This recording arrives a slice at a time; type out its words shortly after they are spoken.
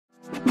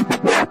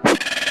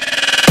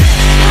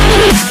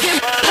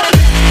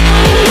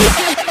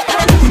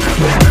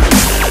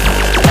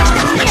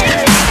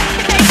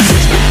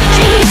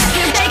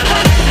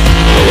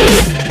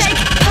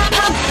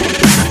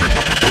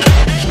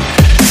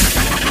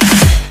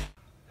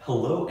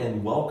Hello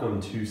and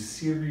welcome to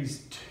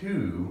Series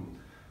 2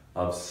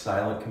 of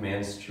Silent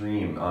Command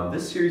Stream.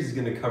 This series is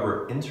going to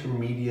cover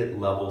intermediate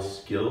level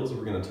skills.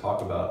 We're going to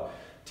talk about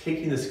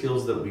taking the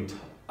skills that we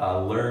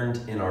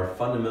learned in our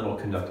fundamental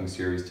conducting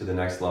series to the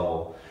next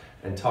level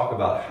and talk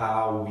about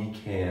how we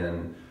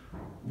can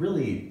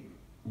really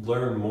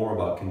learn more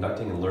about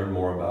conducting and learn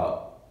more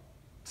about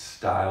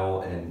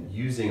style and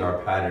using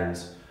our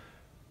patterns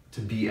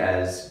to be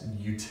as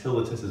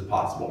utilitous as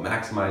possible,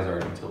 maximize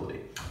our utility.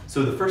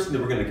 So the first thing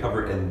that we're going to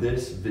cover in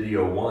this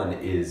video one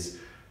is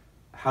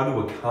how to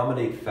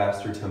accommodate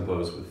faster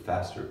tempos with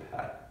faster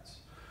patterns,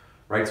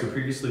 right? So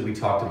previously we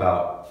talked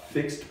about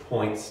fixed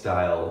point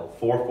style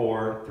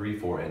 4/4,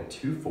 3/4, and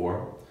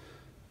 2/4,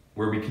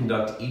 where we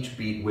conduct each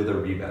beat with a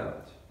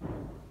rebound,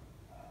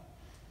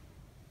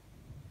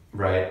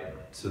 right?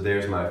 So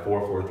there's my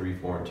 4/4,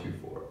 3/4, and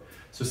 2/4.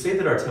 So say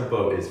that our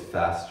tempo is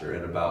faster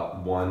at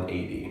about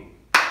 180.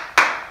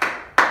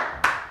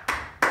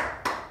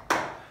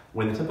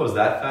 When the tempo is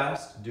that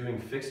fast, doing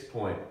fixed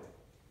point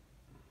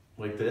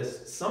like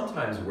this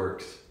sometimes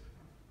works,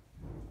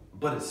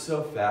 but it's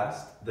so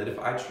fast that if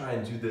I try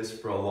and do this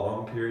for a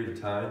long period of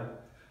time,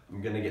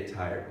 I'm gonna get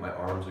tired. My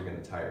arms are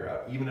gonna tire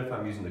out, even if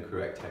I'm using the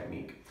correct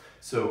technique.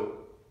 So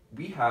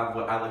we have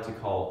what I like to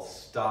call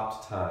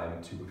stopped time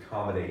to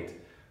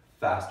accommodate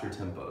faster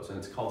tempos. And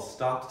it's called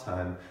stopped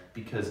time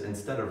because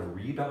instead of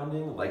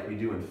rebounding like we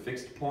do in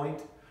fixed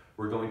point,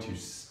 we're going to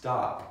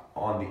stop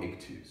on the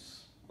ictus.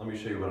 Let me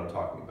show you what I'm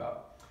talking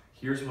about.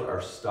 Here's what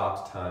our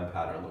stopped time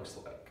pattern looks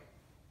like.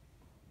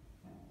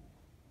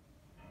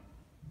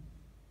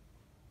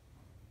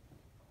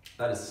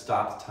 That is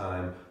stopped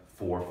time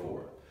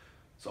 4/4.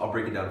 So I'll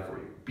break it down for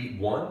you.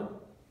 Beat 1,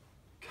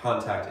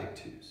 contact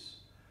ictus.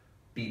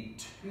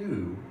 Beat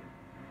 2,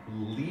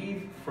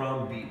 leave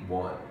from beat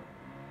 1.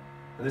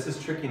 And this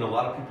is tricky and a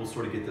lot of people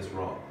sort of get this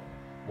wrong.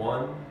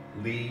 1,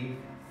 leave,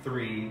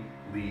 3,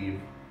 leave,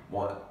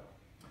 1.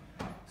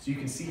 So you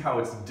can see how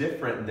it's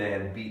different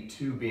than beat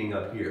 2 being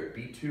up here.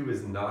 Beat 2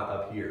 is not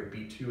up here.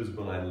 Beat 2 is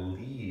when I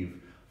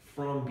leave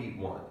from beat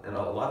 1. And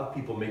a lot of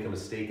people make a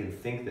mistake and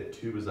think that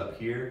 2 is up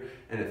here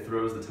and it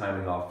throws the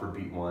timing off for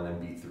beat 1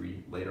 and beat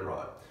 3 later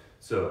on.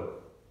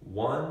 So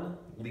 1,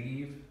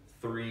 leave,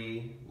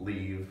 3,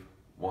 leave,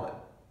 1.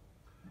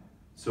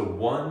 So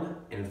 1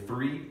 and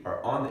 3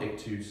 are on the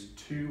ictus,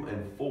 2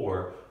 and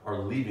 4 are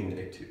leaving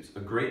the ictus. A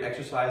great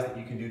exercise that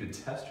you can do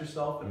to test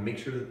yourself and make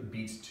sure that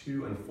beats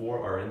 2 and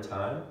 4 are in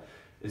time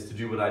is to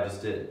do what I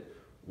just did.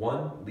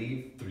 1,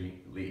 leave, 3,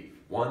 leave.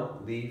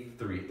 1, leave,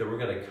 3. Then we're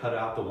gonna cut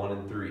out the 1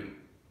 and 3.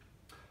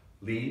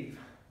 Leave,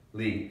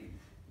 leave,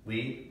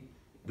 leave,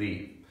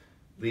 leave,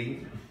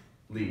 leave,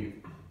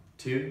 leave.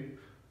 2,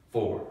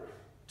 4,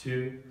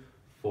 2,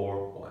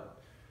 4, 1.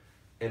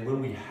 And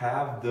when we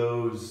have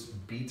those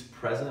beats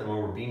present and when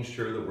we're being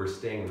sure that we're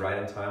staying right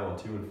in time on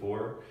 2 and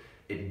 4,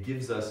 it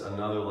gives us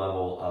another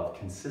level of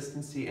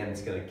consistency and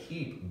it's gonna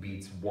keep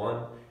beats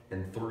 1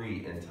 and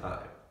 3 in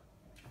time.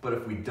 But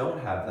if we don't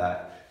have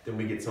that, then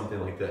we get something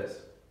like this,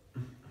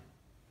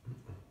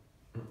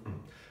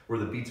 where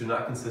the beats are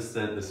not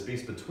consistent, the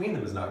space between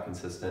them is not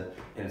consistent,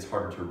 and it's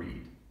harder to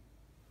read.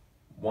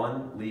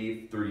 1,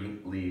 leave, 3,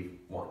 leave,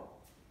 1.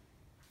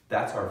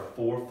 That's our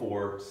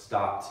 4/4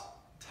 stopped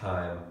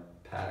time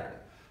pattern.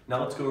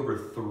 Now let's go over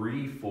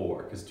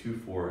 3/4, because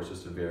 2/4 is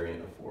just a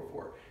variant of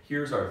 4/4.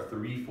 Here's our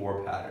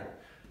 3/4 pattern.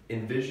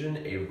 Envision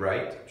a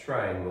right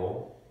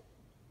triangle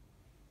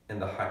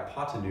and the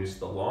hypotenuse,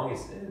 the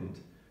longest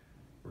end,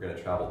 we're gonna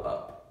travel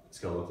up. It's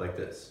gonna look like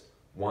this.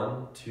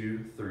 1,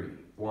 2, 3,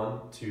 1,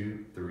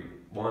 2, 3,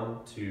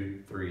 1,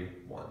 2, 3,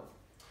 1.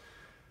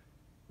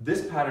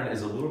 This pattern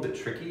is a little bit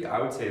tricky. I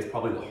would say it's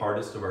probably the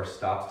hardest of our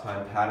stopped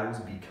time patterns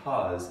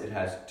because it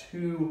has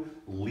 2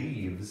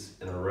 leaves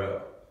in a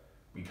row.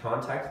 We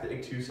contact the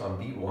ictus on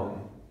beat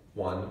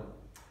 1,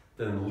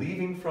 then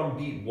leaving from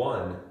beat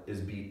 1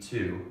 is beat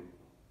 2,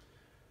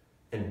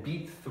 and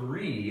beat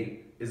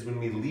 3 is when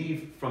we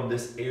leave from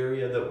this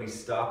area that we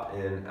stop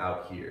in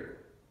out here.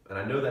 And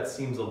I know that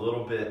seems a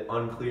little bit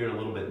unclear and a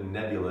little bit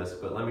nebulous,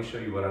 but let me show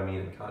you what I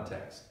mean in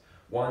context.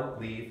 1,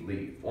 leave,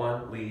 leave,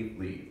 1, leave,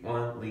 leave,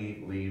 1,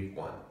 leave, leave,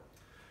 1.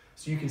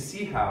 So you can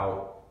see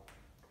how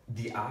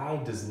the eye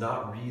does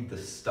not read the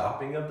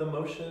stopping of the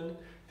motion,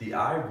 the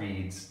eye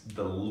reads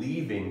the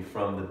leaving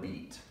from the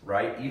beat,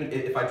 right? Even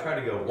if I try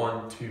to go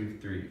 1, 2,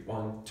 3,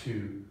 1,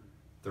 2,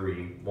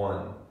 3,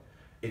 1,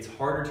 it's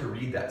harder to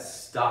read that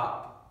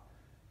stop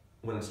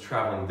when it's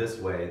traveling this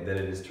way than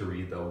it is to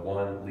read the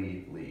 1,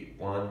 leave, leave,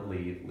 1,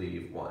 leave,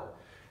 leave, 1.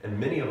 And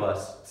many of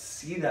us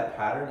see that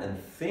pattern and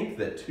think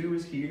that 2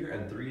 is here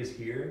and 3 is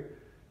here,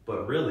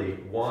 but really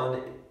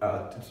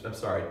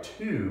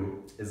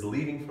 2 is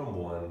leaving from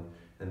 1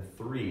 and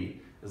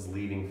 3 is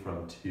leaving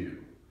from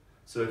 2.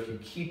 So if you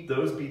keep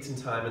those beats in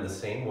time in the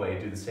same way,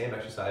 do the same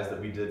exercise that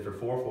we did for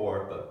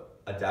 4/4, but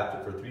adapt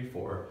it for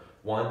 3/4,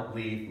 1,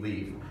 leave,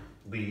 leave,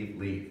 leave,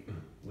 leave,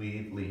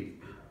 leave,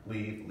 leave,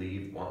 leave,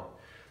 leave, 1.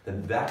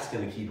 Then that's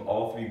going to keep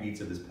all 3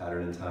 beats of this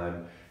pattern in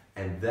time,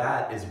 and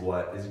that is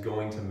what is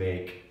going to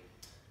make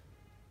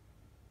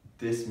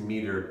this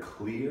meter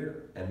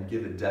clear and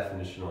give a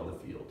definition on the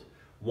field.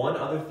 One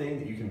other thing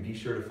that you can be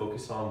sure to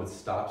focus on with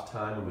stopped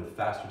time and with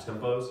faster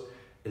tempos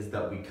is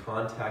that we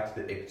contact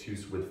the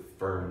ictus with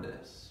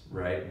firmness,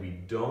 right? We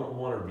don't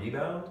want to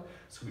rebound,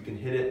 so we can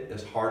hit it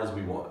as hard as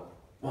we want.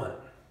 1,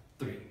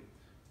 3,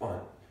 1,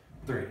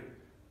 3.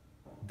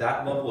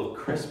 That level of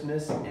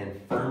crispness and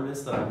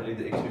firmness that I'm hitting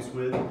the ictus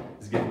with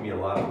is giving me a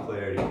lot of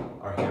clarity.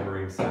 Our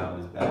hammering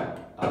sound is back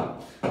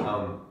up.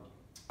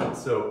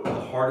 So the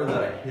harder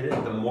that I hit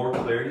it, the more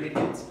clarity it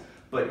gets.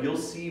 But you'll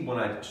see when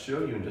I show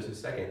you in just a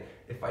second,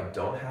 if I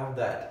don't have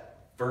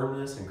that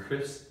firmness and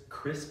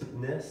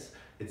crispness,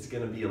 it's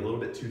going to be a little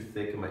bit too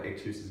thick and my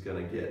ictus is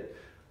going to get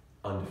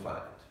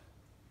undefined.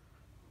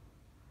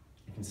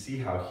 You can see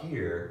how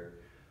here,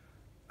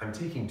 I'm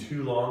taking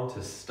too long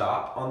to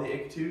stop on the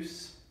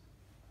ictus,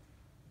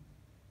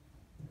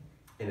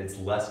 and it's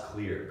less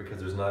clear because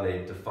there's not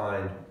a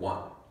defined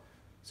 1.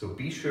 So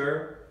be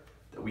sure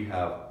that we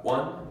have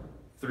 1,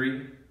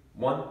 3,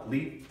 1,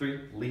 leave, 3,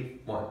 leave,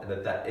 1, and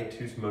that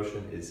ictus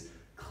motion is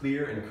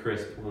clear and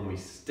crisp when we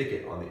stick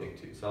it on the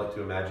ictus. I like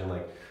to imagine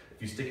like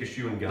if you stick a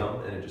shoe in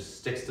gum and it just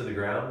sticks to the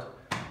ground,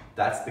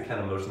 that's the kind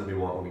of motion that we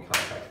want when we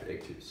contact the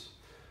ictus.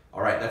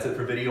 All right, that's it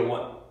for video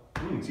 1.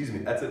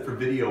 That's it for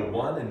video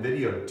 1. And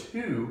video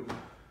 2,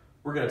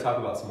 we're going to talk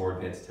about some more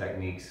advanced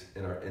techniques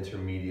in our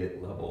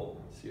intermediate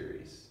level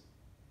series.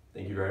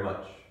 Thank you very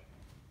much.